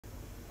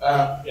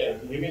Yeah,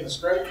 can you hear me? That's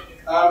great.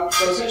 So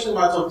essentially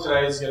my talk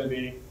today is going to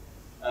be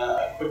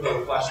a quick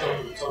little flash talk.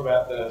 We'll talk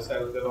about the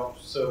State of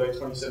DevOps Survey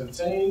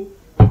 2017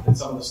 and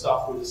some of the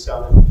stuff we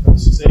discovered in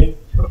 2016.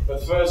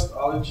 But first,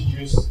 I'll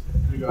introduce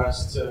you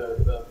guys to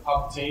the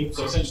Hub team.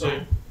 So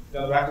essentially,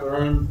 down the back of the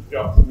room, you've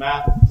got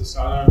Matt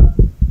Toscano,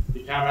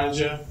 the account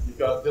manager. You've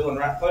got Dylan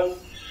Ratcliffe,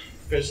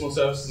 professional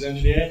services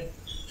engineer.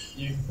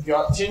 You've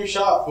got Tim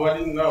Sharp, who I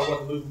didn't know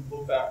what to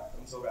look at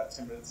until about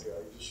 10 minutes ago.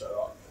 He just showed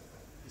up.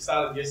 He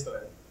started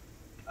yesterday.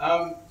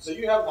 So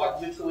you have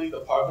like literally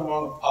the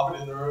Pokemon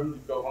puppet in the room.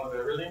 You've got one of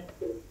everything.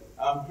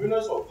 Who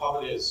knows what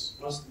puppet is?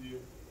 Most of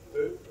you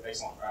do.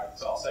 Excellent, right?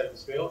 So I'll save the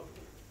spiel.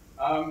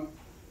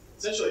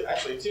 Essentially,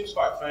 actually, Tim's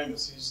quite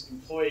famous. He's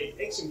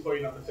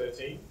ex-employee number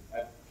 13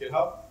 at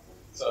GitHub.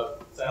 So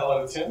say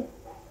hello to Tim.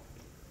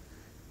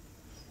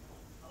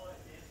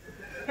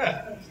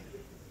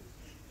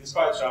 He's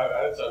quite shy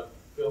about it, so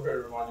feel free to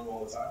remind him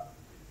all the time.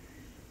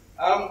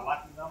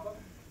 Lucky number?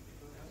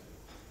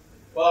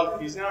 Well,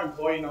 he's now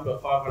employee number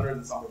 500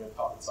 and something in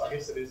Puppet, so I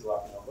guess it is a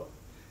lucky number.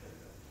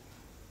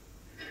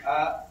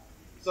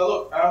 So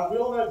look, we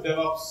all know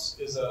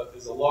DevOps is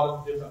a lot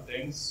of different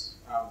things,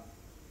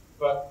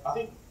 but I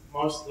think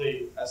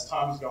mostly as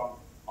time has gone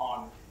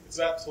on, it's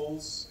about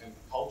tools and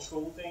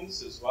cultural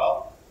things as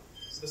well.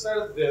 So the State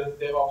of the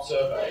DevOps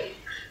Survey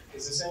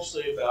is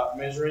essentially about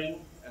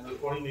measuring and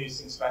reporting these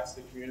things back to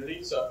the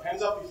community. So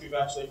hands up if you've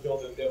actually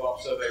filled the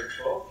DevOps survey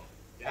before.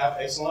 You have,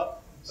 excellent.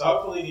 So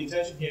hopefully the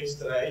intention here is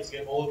today to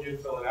get all of you to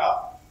fill it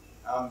out.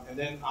 And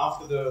then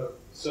after the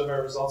survey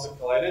results are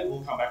collated,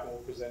 we'll come back and we'll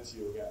present to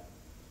you again.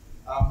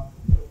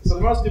 So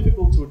the most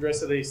difficult to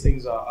address of these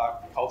things are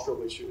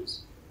cultural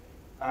issues.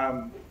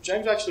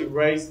 James actually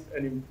raised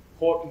an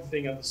important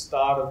thing at the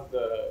start of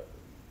the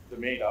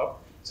meetup.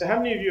 So how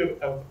many of you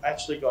have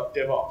actually got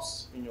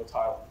DevOps in your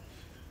title?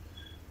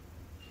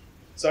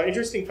 So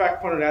interesting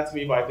fact pointed out to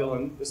me by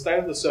Dylan, the State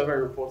of the Survey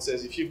report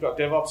says if you've got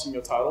DevOps in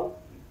your title,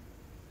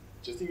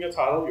 just in your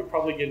title, you're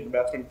probably getting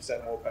about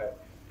 20% more pay.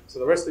 So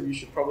the rest of you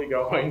should probably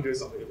go away and do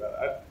something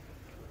about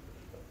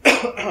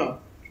that.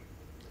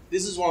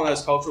 This is one of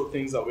those cultural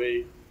things that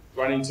we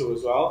run into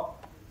as well.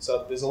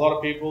 So there's a lot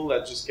of people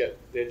that just get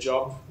their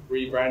job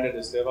rebranded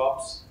as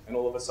DevOps, and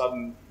all of a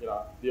sudden, you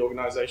know, the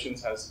organization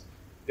has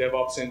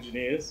DevOps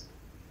engineers.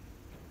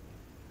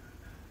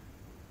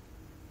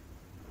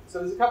 So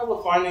there's a couple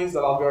of findings that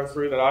I'll go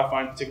through that I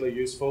find particularly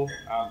useful,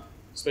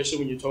 especially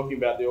when you're talking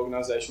about the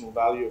organizational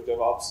value of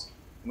DevOps.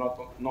 I'm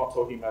not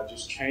talking about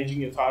just changing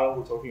your title,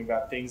 we're talking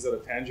about things that are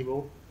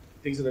tangible,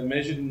 things that are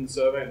measured in the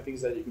survey, and things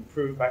that you can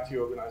prove back to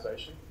your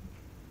organization.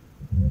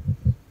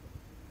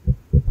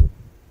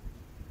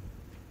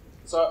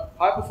 So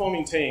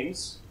high-performing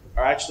teams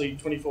are actually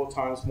 24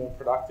 times more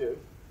productive,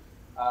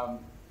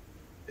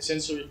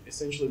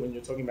 essentially when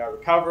you're talking about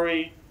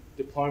recovery,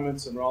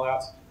 deployments, and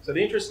rollouts. So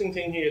the interesting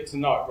thing here to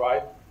note,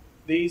 right,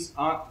 these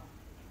aren't,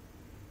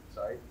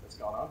 sorry, what's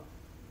going on?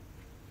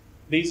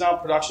 These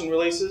aren't production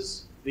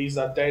releases, these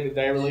are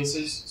day-to-day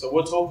releases. So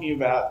we're talking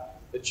about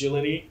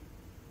agility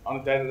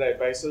on a day-to-day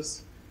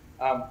basis.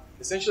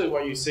 Essentially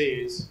what you see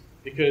is,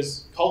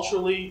 because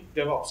culturally,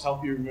 DevOps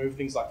help you remove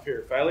things like fear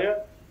of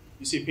failure,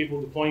 you see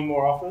people deploying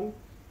more often,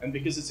 and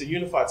because it's a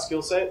unified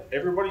skill set,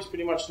 everybody's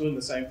pretty much doing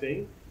the same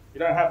thing. You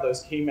don't have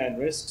those key man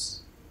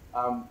risks.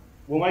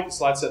 We'll make a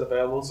slide set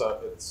available, so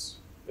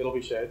it'll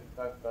be shared.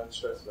 Don't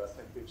stress about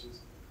taking pictures.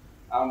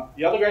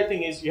 The other great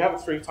thing is you have a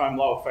 3-time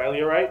lower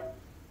failure rate,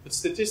 but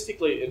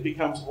statistically it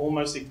becomes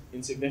almost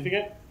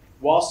insignificant.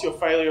 Whilst your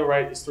failure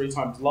rate is 3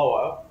 times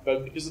lower,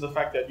 but because of the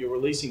fact that you're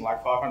releasing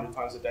like 500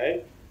 times a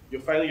day,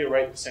 your failure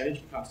rate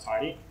percentage becomes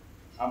tiny.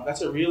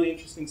 That's a really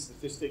interesting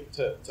statistic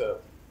to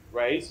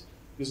raise,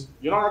 because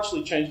you're not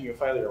actually changing your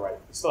failure rate.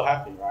 It's still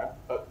happening, right?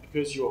 But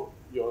because your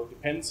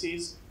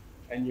dependencies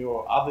and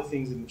your other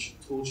things in the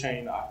tool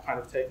chain are kind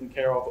of taken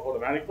care of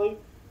automatically,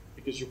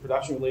 because your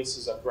production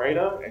releases are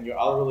greater and your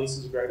other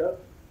releases are greater,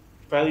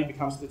 failure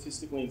becomes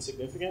statistically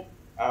insignificant.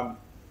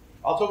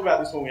 I'll talk about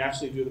this when we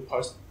actually do the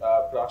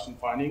post-production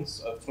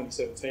findings of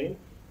 2017,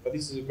 but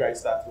this is a great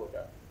stat to look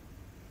at.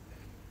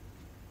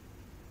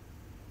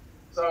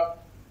 So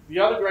the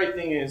other great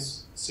thing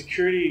is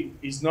security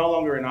is no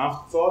longer an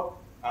afterthought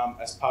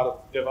as part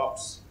of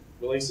DevOps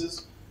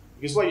releases,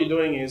 because what you're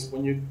doing is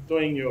when you're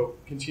doing your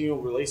continual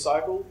release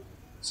cycle,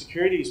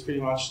 security is pretty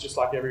much just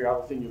like every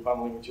other thing you're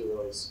bundling with your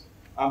release.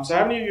 So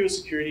how many of you are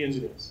security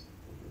engineers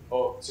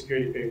or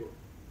security people?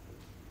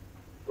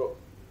 Cool.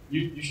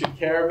 You should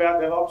care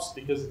about DevOps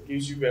because it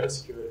gives you better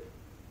security.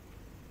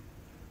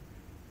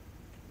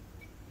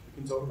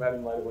 We can talk about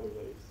him later when he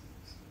leaves.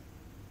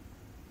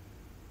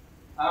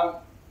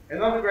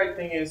 Another great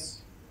thing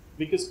is,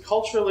 because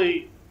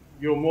culturally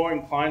you're more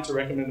inclined to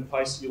recommend a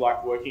place you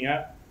like working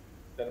at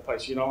than a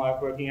place you don't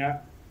like working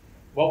at,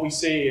 what we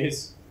see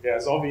is, yeah,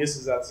 as obvious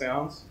as that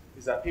sounds,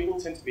 is that people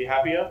tend to be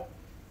happier.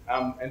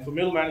 And for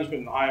middle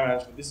management and higher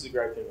management, this is a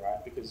great thing,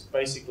 right? Because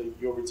basically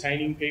you're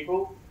retaining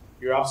people,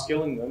 you're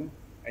upskilling them,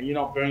 and you're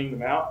not burning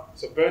them out.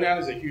 So burnout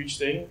is a huge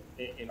thing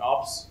in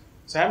ops.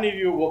 So how many of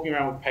you are walking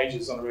around with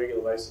pages on a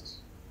regular basis?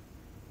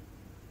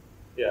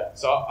 Yeah,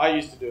 so I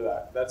used to do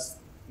that. That's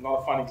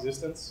not a fun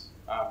existence.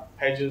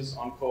 Pages,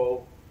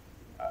 on-call.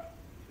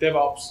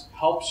 DevOps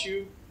helps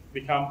you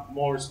become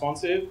more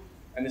responsive,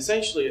 and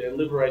essentially it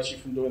liberates you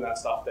from doing that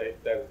stuff day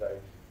to day.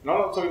 And I'm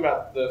not talking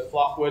about the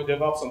fluff word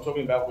DevOps, I'm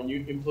talking about when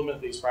you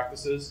implement these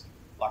practices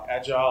like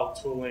agile,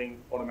 tooling,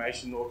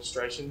 automation,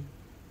 orchestration.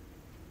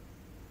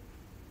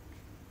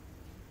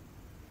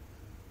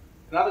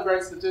 Another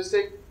great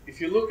statistic,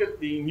 if you look at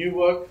the new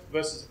work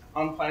versus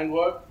unplanned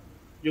work,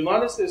 you'll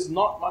notice there's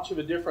not much of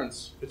a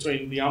difference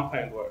between the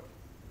unplanned work,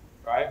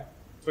 right?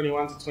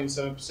 21 to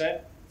 27%,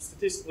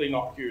 statistically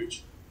not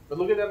huge. But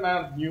look at the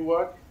amount of new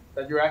work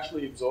that you're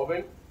actually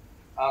absorbing.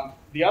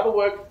 The other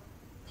work,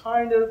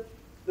 kind of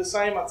the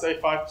same, I'd say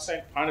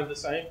 5%, kind of the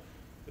same.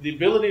 But the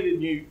ability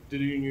to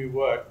do new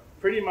work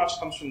pretty much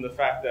comes from the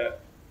fact that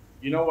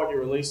you know what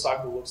your release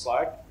cycle looks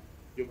like.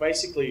 You're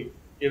basically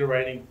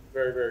iterating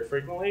very, very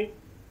frequently.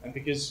 And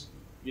because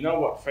you know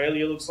what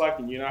failure looks like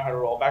and you know how to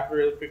roll back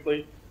really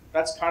quickly,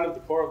 that's kind of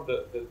the core of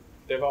the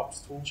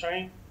DevOps tool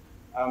chain.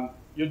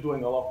 You're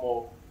doing a lot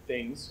more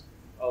things,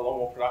 a lot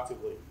more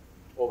productively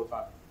all the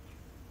time.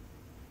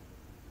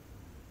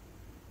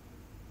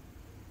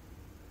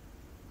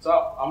 So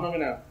I'm not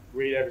going to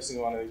read every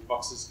single one of these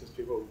boxes because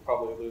people will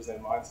probably lose their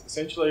minds.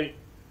 Essentially,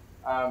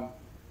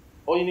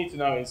 all you need to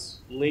know is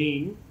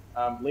lean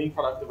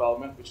product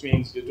development, which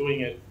means you're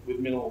doing it with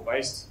minimal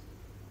waste,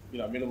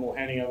 minimal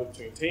handing over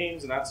between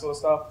teams and that sort of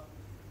stuff.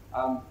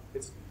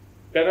 It's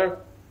a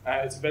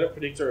better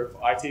predictor of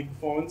IT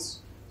performance.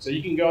 So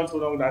you can go into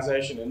an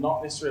organization and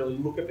not necessarily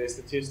look at their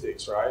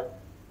statistics, right?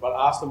 But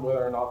ask them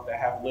whether or not they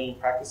have lean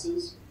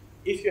practices.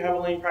 If you have a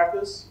lean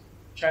practice,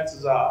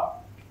 chances are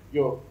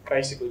you're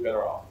basically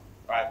better off,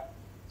 right?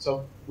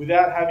 So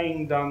without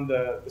having done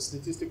the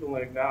statistical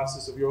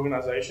analysis of your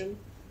organization,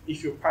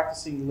 if you're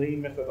practicing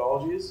lean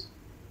methodologies,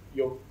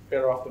 you're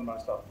better off than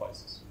most other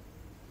places.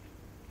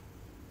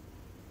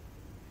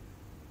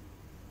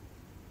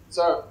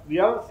 So the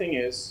other thing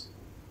is,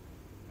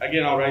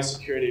 again, I'll raise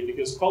security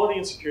because quality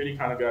and security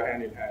kind of go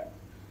hand in hand.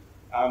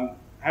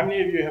 How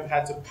many of you have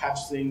had to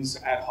patch things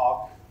ad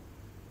hoc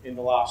in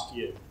the last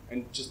year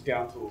and just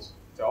down tools?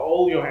 So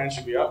all your hands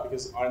should be up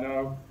because I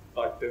know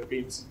there have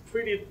been some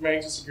pretty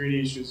major security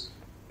issues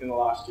in the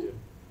last year.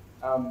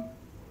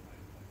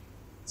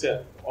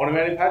 So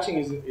automated patching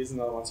is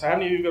another one. So how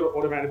many of you got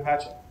automated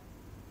patching?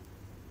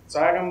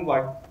 So how come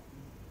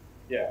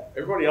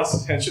everybody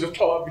else's hand should have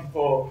come up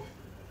before.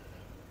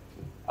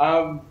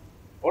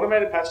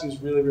 Automated patching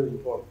is really, really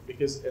important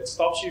because it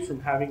stops you from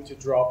having to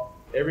drop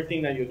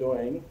everything that you're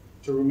doing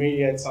to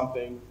remediate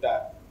something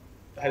that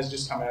has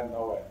just come out of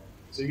nowhere.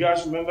 So you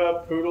guys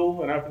remember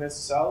Poodle and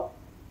OpenSSL?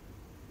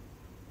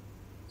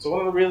 So one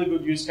of the really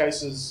good use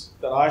cases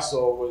that I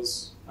saw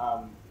was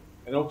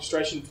an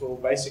orchestration tool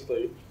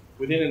basically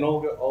within an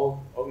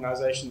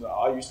organization that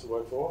I used to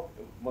work for,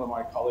 and one of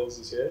my colleagues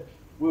is here.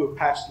 We were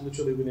patched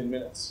literally within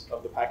minutes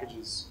of the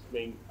packages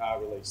being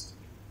released.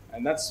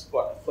 And that's,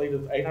 what, a fleet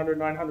of 800,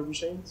 900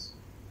 machines?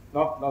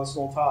 Not a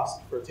small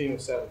task for a team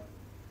of 7.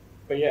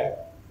 But yeah,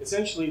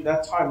 essentially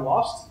that time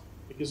lost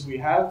because we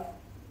have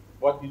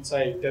what you'd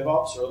say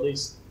DevOps, or at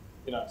least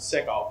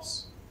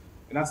SecOps.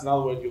 And that's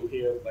another word you'll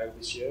hear later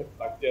this year,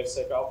 like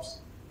DevSecOps.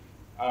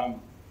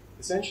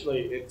 Essentially,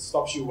 it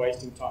stops you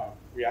wasting time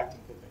reacting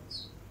to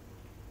things.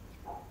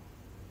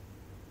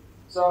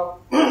 So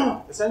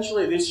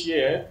essentially this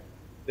year,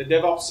 the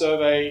DevOps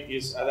survey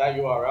is at that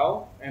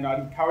URL, and I'd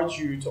encourage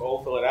you to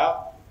all fill it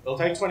out. It'll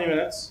take 20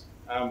 minutes.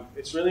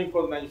 It's really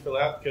important that you fill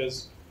it out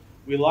because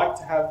we like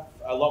to have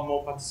a lot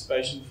more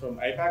participation from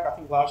APAC. I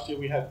think last year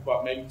we had,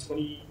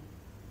 maybe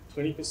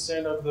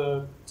 20% of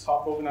the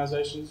top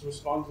organizations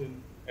respond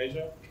in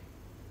Asia.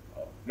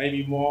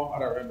 Maybe more, I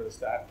don't remember the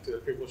stat,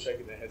 because people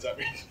shaking their heads at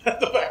me at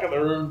the back of the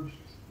room.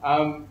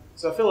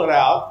 So fill it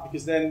out,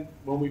 because then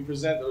when we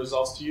present the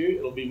results to you,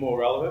 it'll be more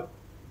relevant.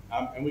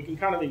 And we can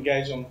kind of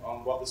engage on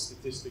what the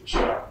statistics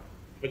show.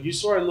 But you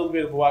saw a little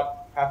bit of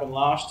what happened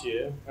last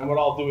year, and what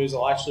I'll do is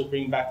I'll actually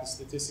bring back the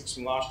statistics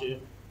from last year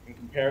and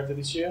compare it to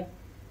this year.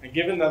 And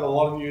given that a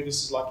lot of you,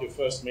 this is like your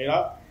first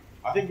meetup,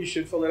 I think you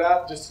should fill it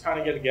out just to kind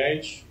of get a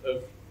gauge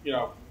of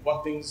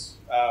what things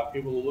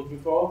people are looking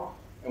for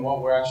and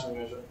what we're actually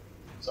measuring.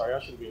 Sorry, I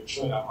should have been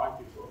showing that mic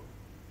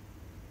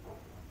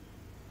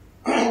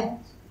before.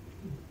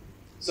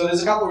 So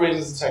there's a couple of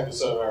reasons to take the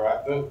survey,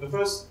 right? The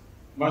first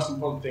most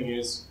important thing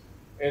is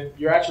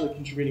you're actually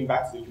contributing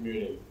back to the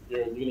community.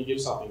 You're going to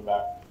give something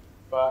back.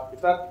 But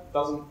if that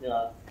doesn't,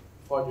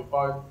 float your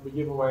boat, we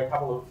give away a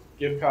couple of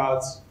gift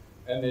cards,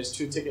 and there's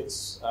 2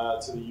 tickets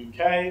to the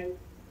UK,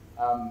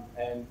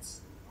 and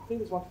I think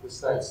there's one to the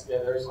States. Yeah,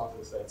 there is one to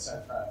the States,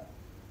 San Fran.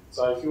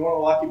 So if you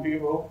want lucky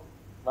people,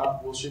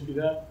 we'll ship you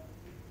there.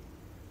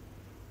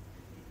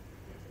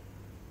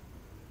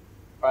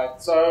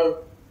 Right,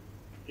 so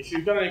if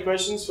you've got any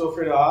questions, feel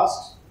free to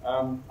ask.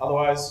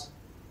 Otherwise,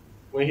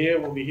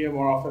 we'll be here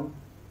more often,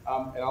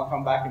 and I'll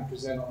come back and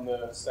present on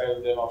the State of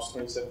DevOps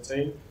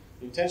 2017.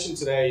 The intention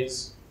today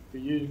is for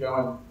you to go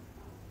and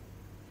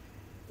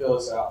fill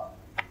this out.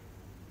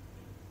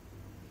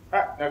 All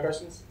right, no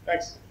questions?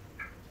 Thanks.